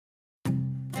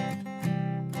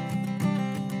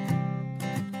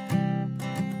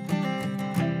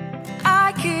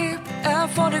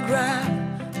photograph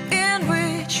in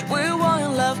which we were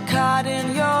in love, caught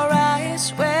in your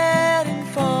eyes, waiting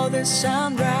for the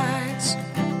sunrise.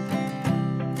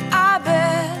 I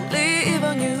barely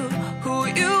even knew who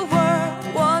you were.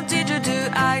 What did you do?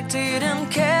 I didn't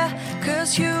care,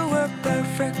 'cause you were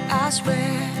perfect, I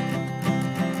swear.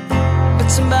 But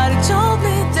somebody told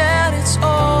me that it's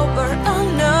over. I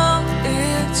know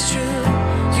it's true.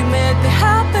 You made me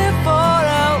happy for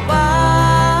a while.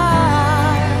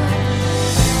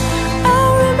 I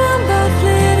remember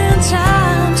fleeting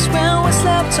times when we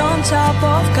slept on top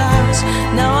of cars.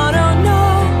 Now I don't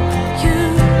know you,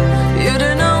 you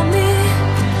don't know me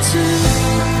too.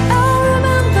 I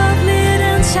remember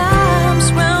fleeting times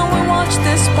when we watched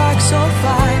the sparks so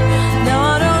fire. Now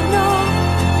I don't know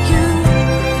you,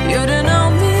 you don't know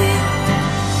me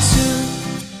too.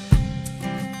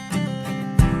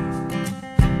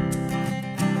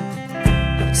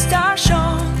 Stars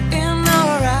shone in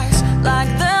our eyes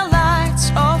like the lights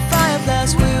of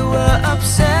fireflies. We were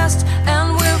obsessed and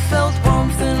we felt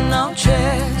warmth in our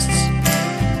chests.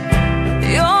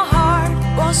 Your heart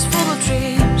was full of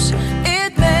dreams.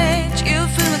 It made you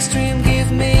feel extreme. Give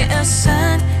me a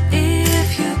sign if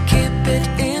you keep it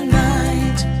in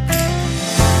mind.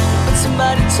 But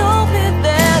somebody told me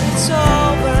that it's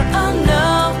over. I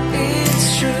know it's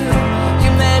true.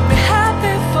 You made me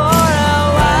happy for a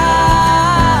while.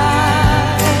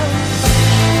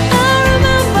 I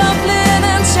remember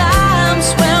fleeting times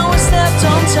when we slept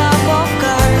on top of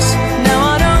cars. Now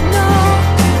I don't know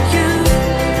you,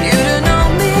 you don't know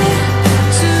me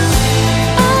too.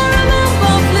 I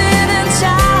remember fleeting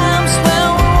times when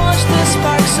we watched the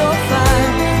sparks so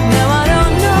fire. Now I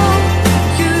don't know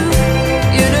you,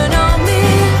 you don't know me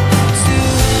too.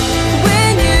 We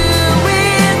knew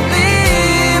we'd be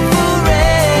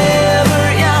forever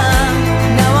young.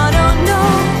 Now I don't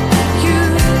know you,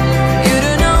 you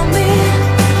don't know me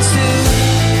too.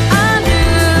 I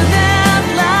knew that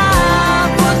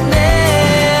love would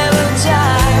never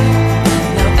die.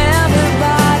 Now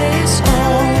everybody's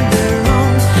on their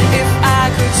own. If I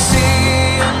could see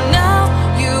you now,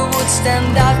 you would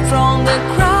stand out from the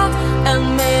crowd, and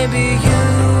maybe you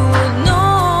would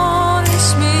notice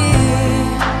me.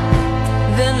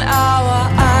 Then our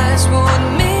eyes would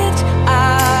meet.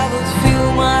 I would feel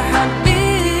my heart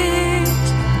beat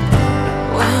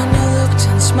when you looked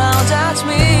and smiled at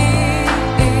me.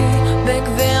 Back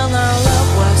then our love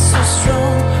was so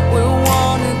strong. We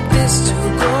wanted this to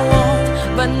go on,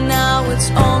 but now it's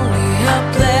only a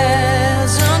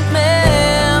pleasant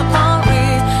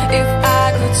memory. If I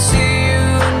could see you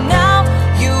now,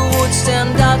 you would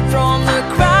stand out from the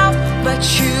crowd, but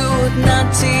you would not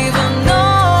even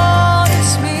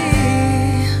notice me.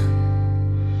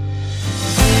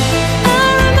 I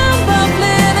remember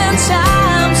fleeting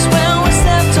times when we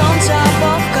slept on top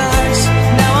of cars.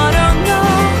 Now I don't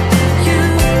know you,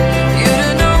 you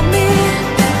don't know me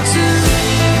too.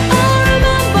 I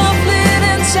remember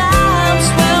fleeting times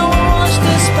when we watched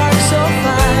the sparks so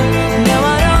fire. Now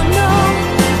I don't know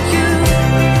you,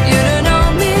 you don't know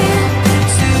me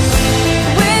too.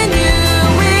 We knew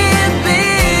we'd be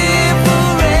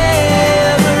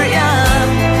forever young.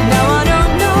 Now I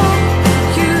don't know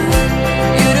you,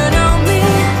 you don't know me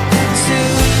too.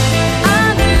 I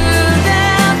knew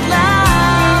that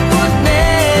love would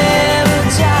never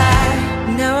die.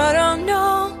 Now I don't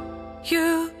know you,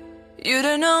 you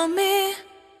don't know me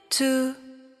too.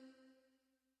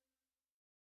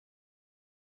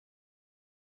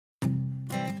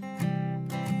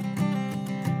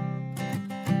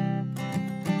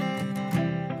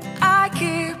 I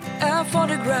keep a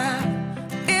photograph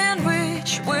in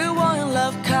which we were in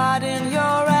love, caught in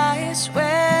your eyes,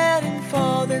 waiting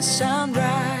for the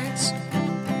sunrise.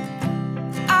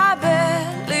 I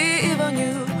barely even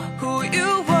knew who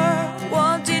you were.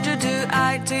 What did you do?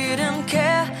 I didn't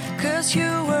care, 'cause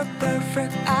you were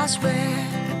perfect, I swear.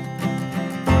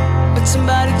 But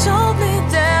somebody told me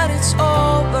that it's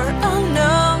over. I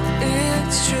know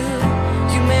it's true.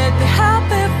 You made me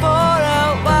happy for a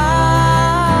while.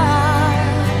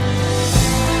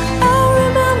 I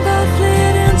remember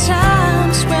fleeting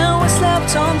times when we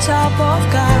slept on top of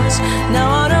cars. Now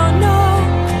I don't know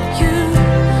you,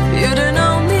 you don't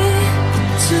know me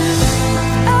too.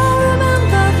 I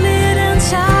remember fleeting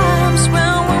times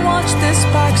when we watched the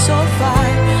sparks so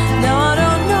fire. Now I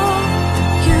don't know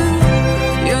you,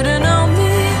 you don't know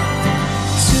me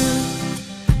too.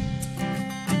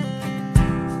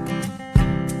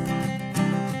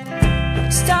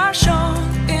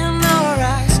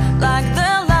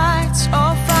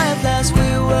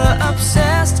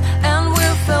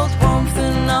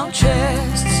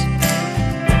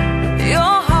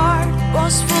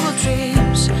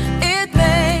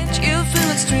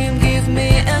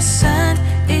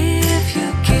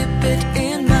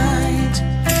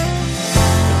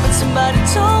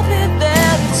 Somebody told me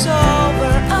that it's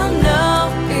over. I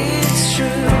know it's true.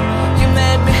 You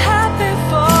made me happy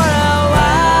for a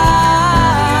while.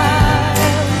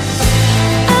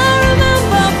 I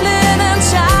remember fleeting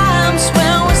times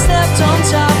when we stepped on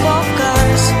top of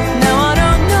cars. Now I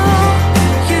don't know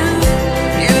you,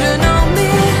 you don't know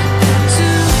me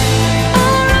too.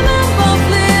 I remember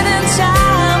fleeting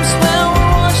times when we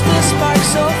watched the spark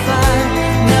so far.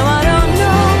 Now I don't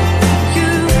know you,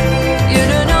 you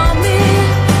don't know me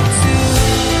too.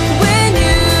 We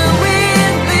knew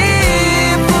we'd be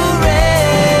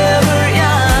forever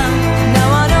young. Now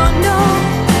I don't know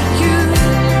you,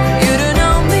 you don't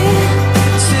know me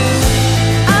too.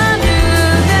 I knew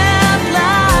that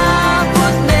love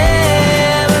would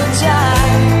never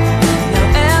die. Now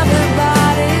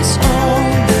everybody's on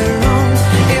their own.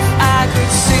 If I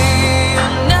could see you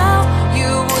now,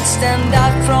 you would stand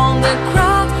out from the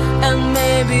crowd, and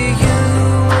maybe you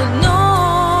would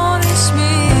notice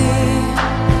me.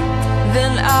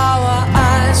 Then our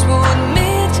eyes would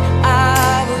meet,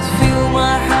 I would feel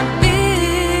my heart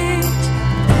beat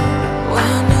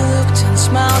when you looked and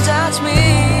smiled at me.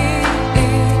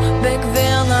 Back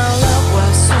then our love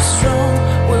was so strong,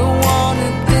 we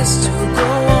wanted this to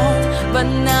go on, but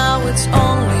now it's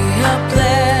only a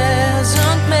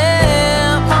pleasant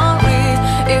memory.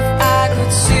 If I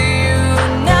could see you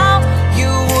now,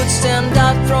 you would stand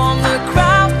out from the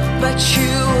crowd, but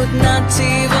you would not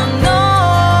even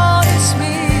notice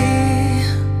me.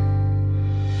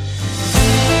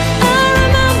 I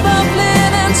remember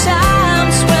fleeting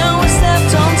times when we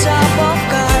stepped on top of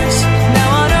cars. Now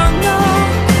I don't know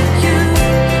you,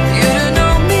 you don't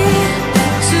know me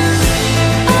too.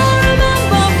 I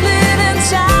remember fleeting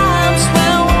times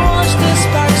when we watched the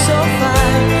spark so far.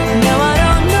 Now I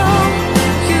don't know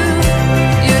you,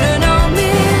 you don't know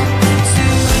me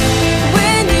too. We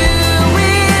knew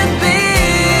we'd be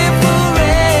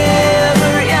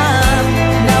forever young.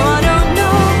 Now I don't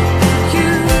know you,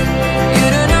 you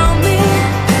don't know me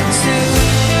too.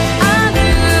 I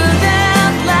knew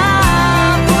that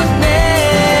love would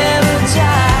never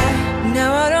die.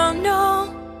 Now I don't know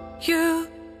you,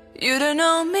 you don't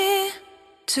know me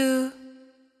too.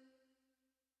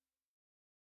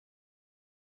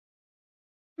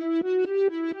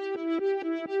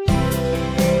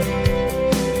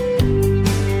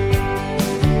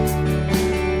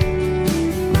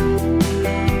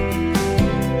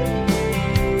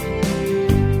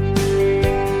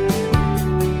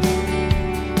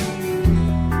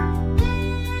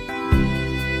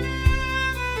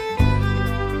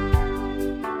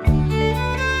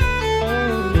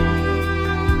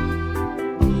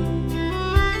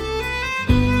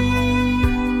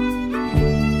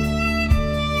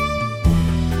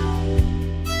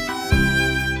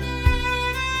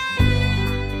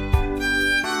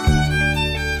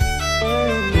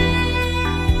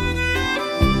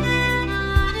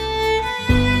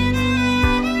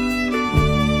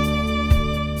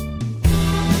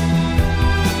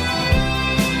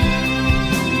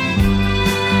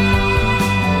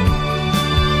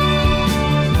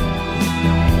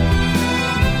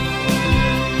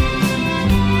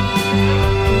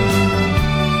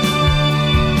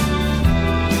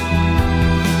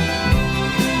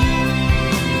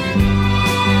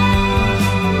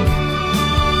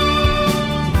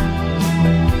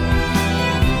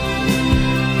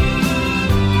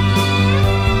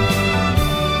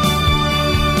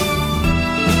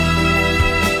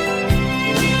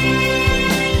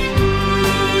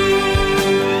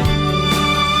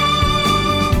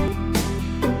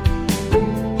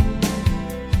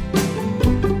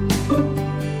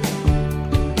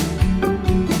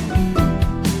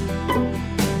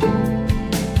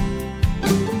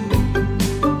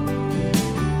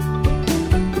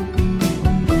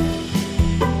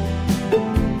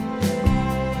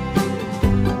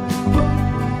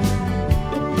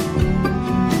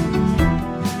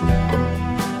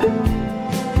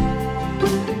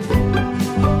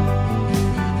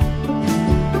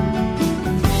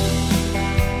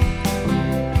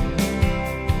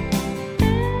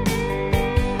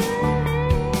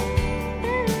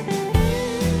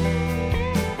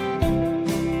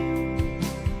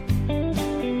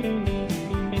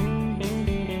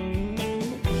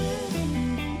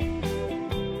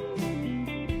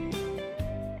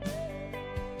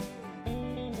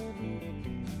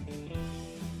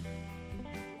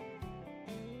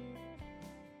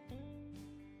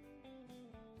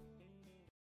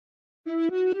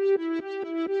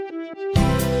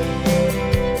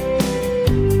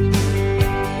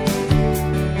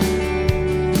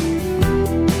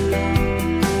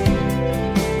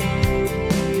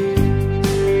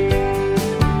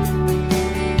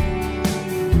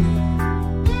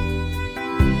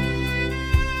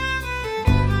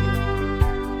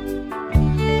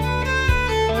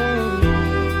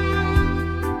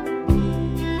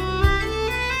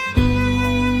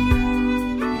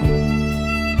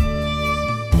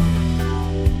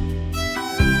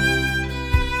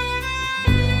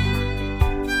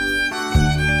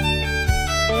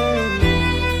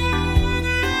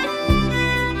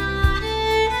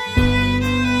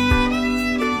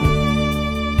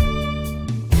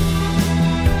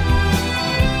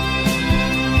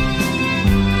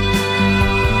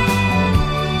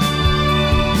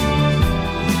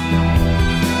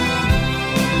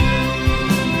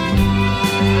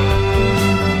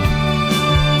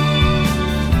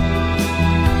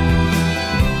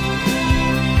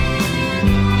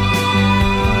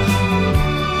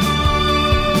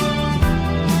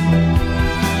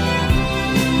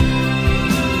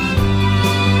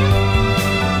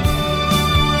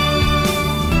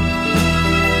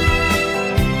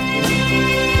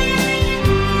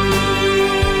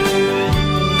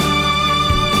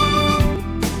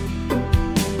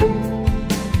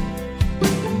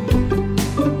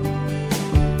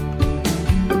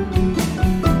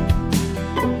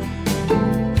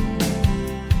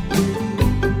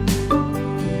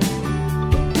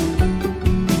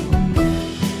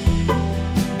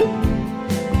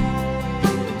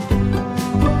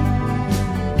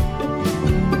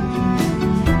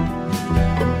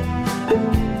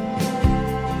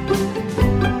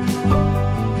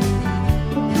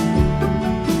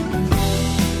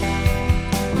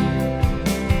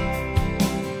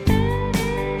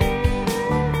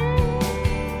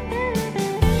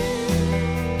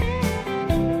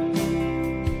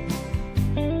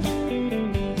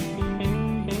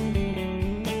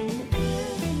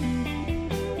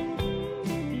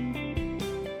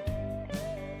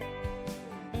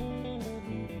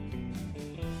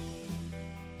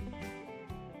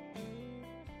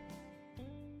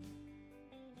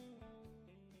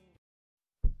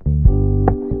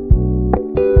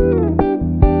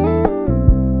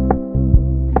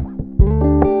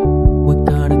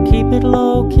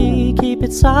 low-key, keep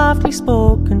it softly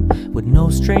spoken, with no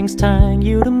strings tying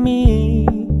you to me.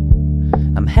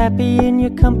 I'm happy in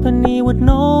your company with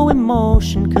no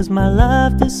emotion, 'cause my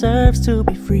love deserves to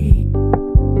be free.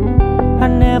 I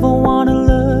never wanna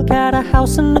look at a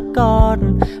house in the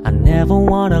garden, I never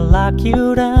wanna lock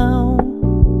you down.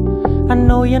 I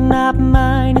know you're not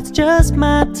mine, it's just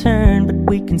my turn, but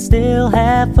we can still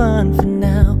have fun for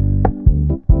now.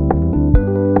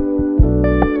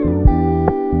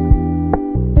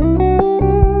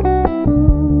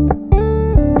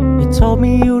 You told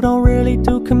me you don't really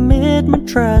do commitment,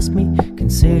 trust me,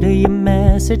 consider your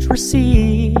message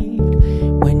received.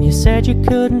 When you said you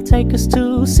couldn't take us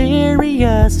too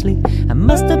seriously, I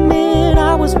must admit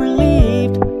I was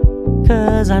relieved.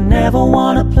 'Cause I never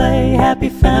wanna play happy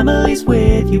families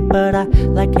with you, but I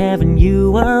like having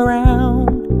you around.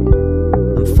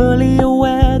 I'm fully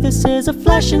aware this is a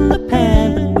flash in the pan,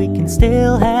 but we can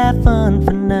still have fun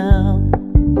for now.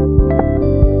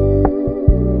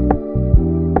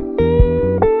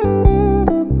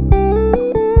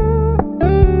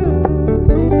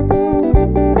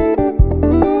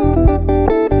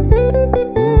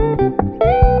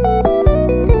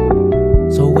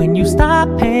 Stop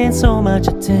paying so much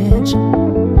attention,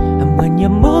 and when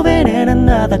you're moving in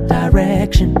another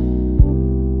direction,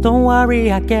 don't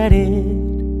worry, I get it.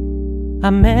 I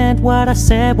meant what I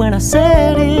said when I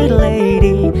said it,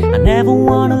 lady. I never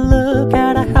wanna look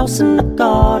at a house in the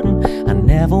garden, I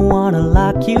never wanna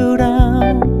lock you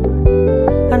down.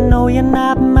 I know you're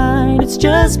not mine, it's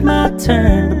just my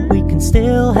turn, but we can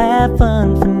still have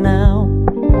fun for now.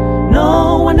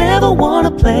 No, I never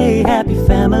wanna play happy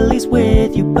families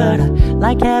with you, but I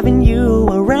like having you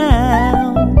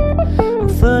around. I'm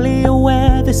fully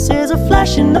aware this is a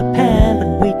flash in the pan,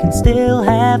 but we can still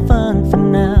have fun for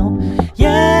now.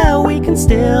 Yeah, we can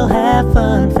still have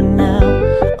fun for now.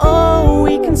 Oh,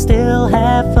 we can still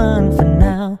have fun for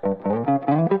now.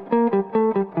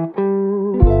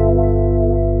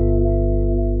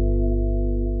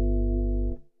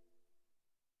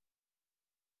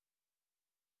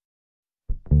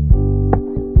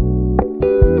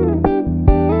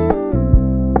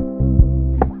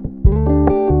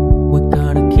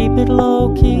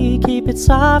 Low-key, keep it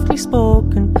softly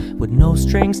spoken, with no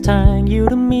strings tying you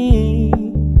to me.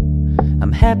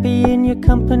 I'm happy in your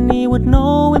company with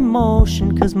no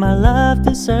emotion, 'cause my love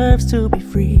deserves to be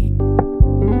free.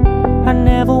 I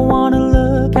never wanna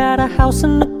look at a house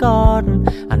in the garden,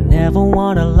 I never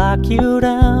wanna lock you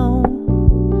down.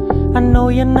 I know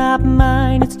you're not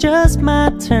mine, it's just my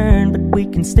turn, but we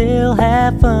can still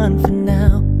have fun for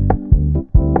now.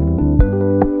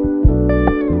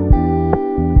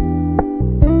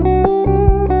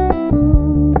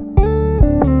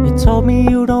 Told me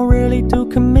you don't really do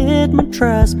commitment,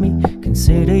 trust me,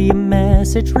 consider your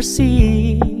message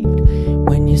received.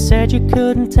 When you said you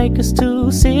couldn't take us too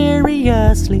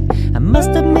seriously, I must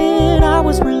admit I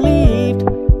was relieved.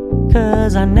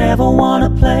 'Cause I never wanna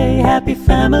play happy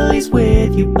families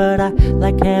with you, but I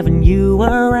like having you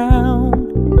around.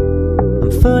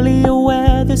 I'm fully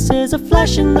aware this is a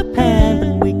flash in the pan,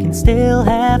 but we can still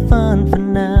have fun for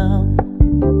now.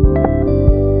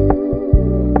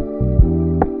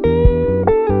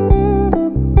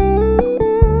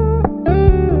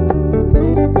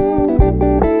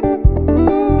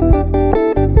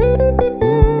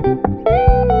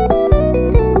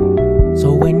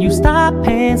 Stop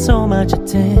paying so much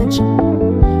attention,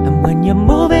 and when you're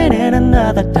moving in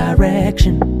another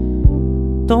direction,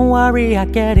 don't worry, I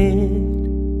get it.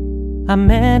 I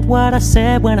meant what I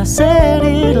said when I said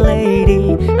it,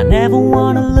 lady. I never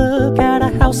wanna look at a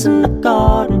house in the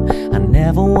garden, I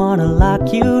never wanna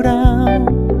lock you down.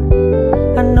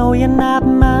 I know you're not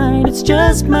mine, it's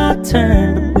just my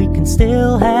turn, but we can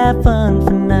still have fun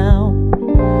for now.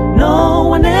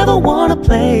 No, I never wanna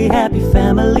play happy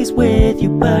families with you,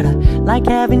 but I like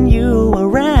having you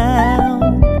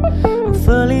around. I'm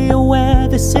fully aware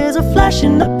this is a flash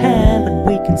in the pan, but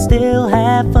we can still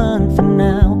have fun for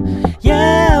now.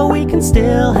 Yeah, we can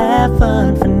still have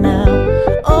fun for now.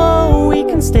 Oh, we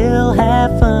can still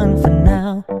have fun for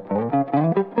now.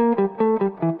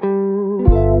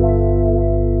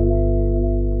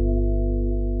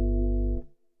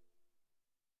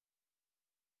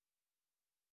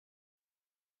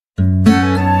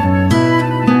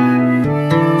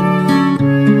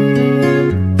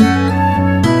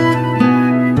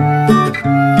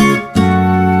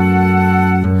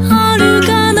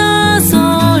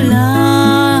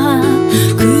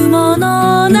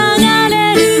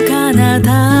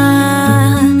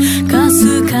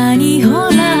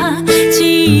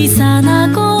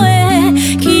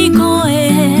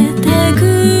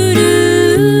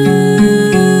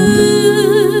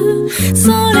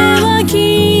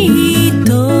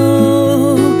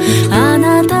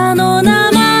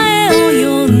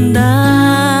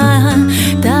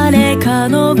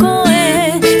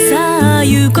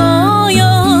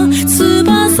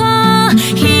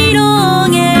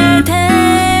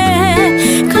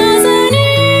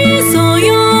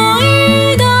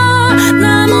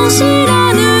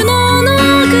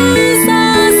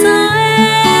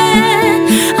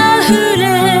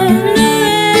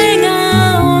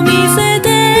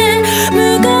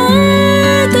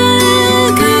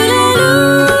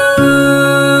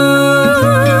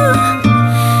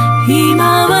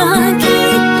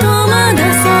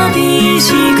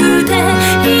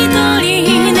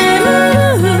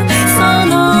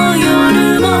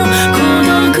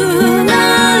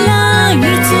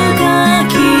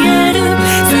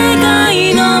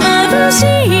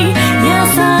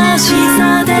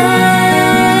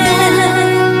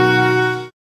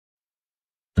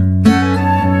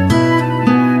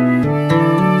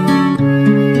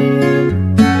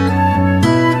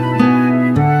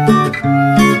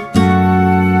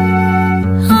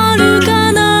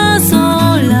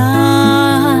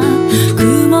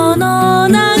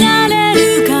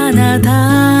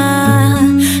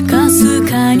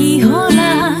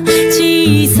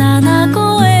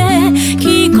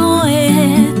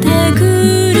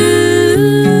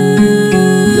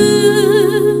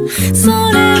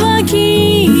 は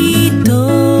きっと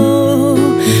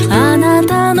あな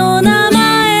たの名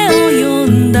前を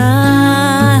呼んだ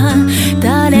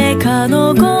誰か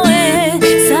の声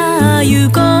さあ行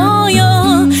こうよ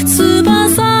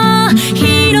翼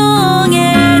広げ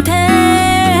て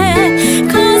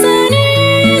風に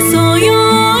そよ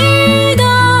いだ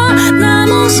名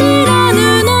も知らぬ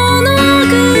野の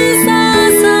草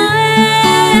さえ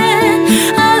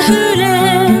溢れ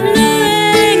る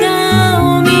笑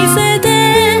顔見せて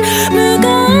迎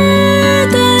え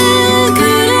てく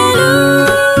れる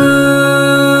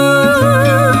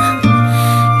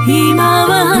今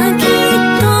はきっ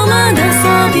とまだ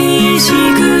寂し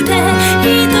くて一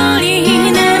人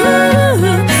眠る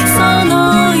その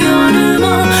夜も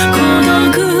孤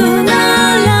独な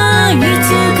らいつ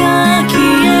か消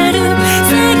える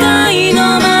世界の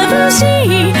眩しい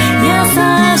優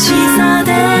しさで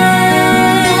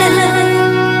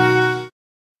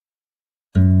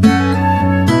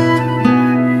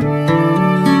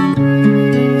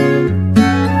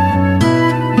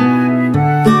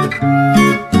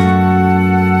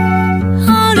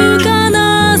遥か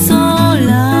な空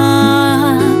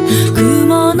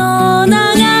雲の流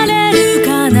れる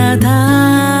彼方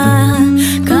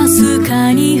かす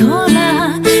かにほ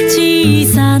ら小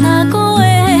さな声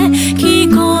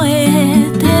聞こえ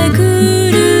てく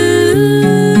る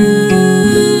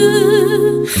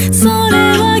それ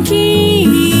はき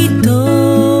っと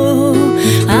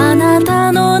あな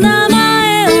たの名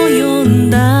前を呼ん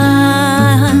だ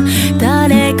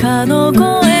誰かの声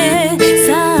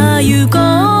さあ行こ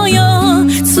うよ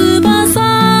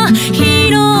翼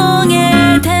広げ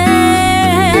て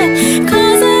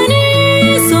風に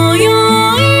そよ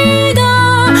いだ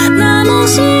名も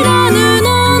知らぬ野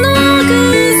の草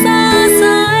さ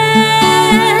え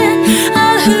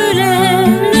溢れる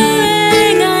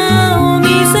笑顔見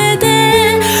せて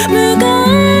迎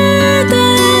えて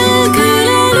くれ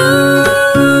る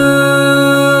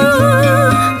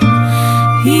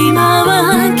今は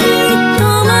きっと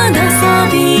まだ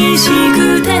寂しく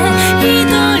て一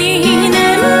人眠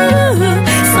る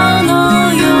その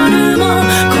夜も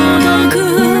孤独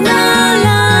なら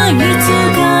いつ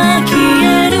か消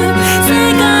える世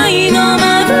界の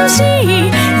眩しい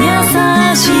優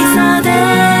しさで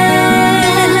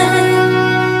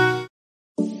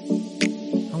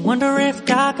I wonder if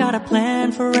God got a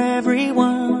plan for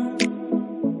everyone.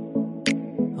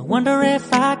 I wonder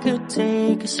if I could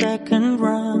take a second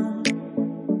run.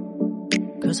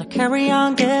 'Cause I carry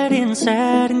on getting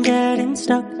sad and getting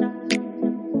stuck.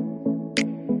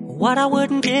 What I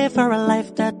wouldn't give for a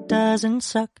life that doesn't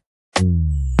suck.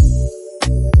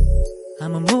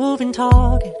 I'm a moving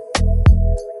target.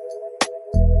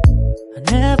 I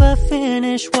never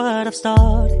finish what I've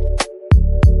started.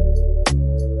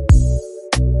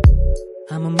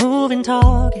 I'm a moving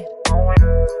target.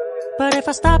 But if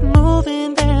I stop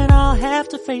moving, then I'll have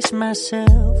to face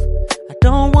myself. I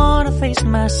don't wanna face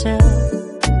myself.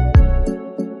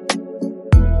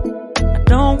 I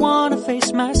don't wanna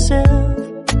face myself.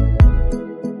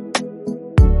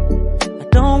 I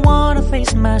don't wanna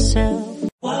face myself.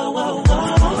 Whoa, whoa,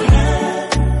 whoa, yeah.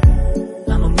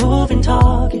 I'm a moving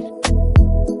target.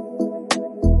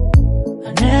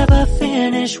 I never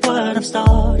finish what I've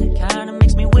started. Kinda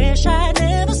makes me wish I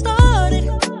never started.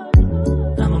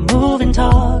 I'm a moving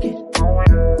target.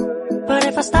 But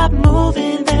if I stop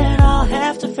moving, then I'll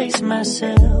have to face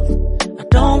myself. I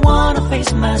don't wanna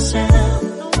face myself.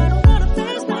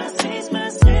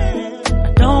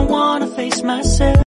 I don't wanna face myself.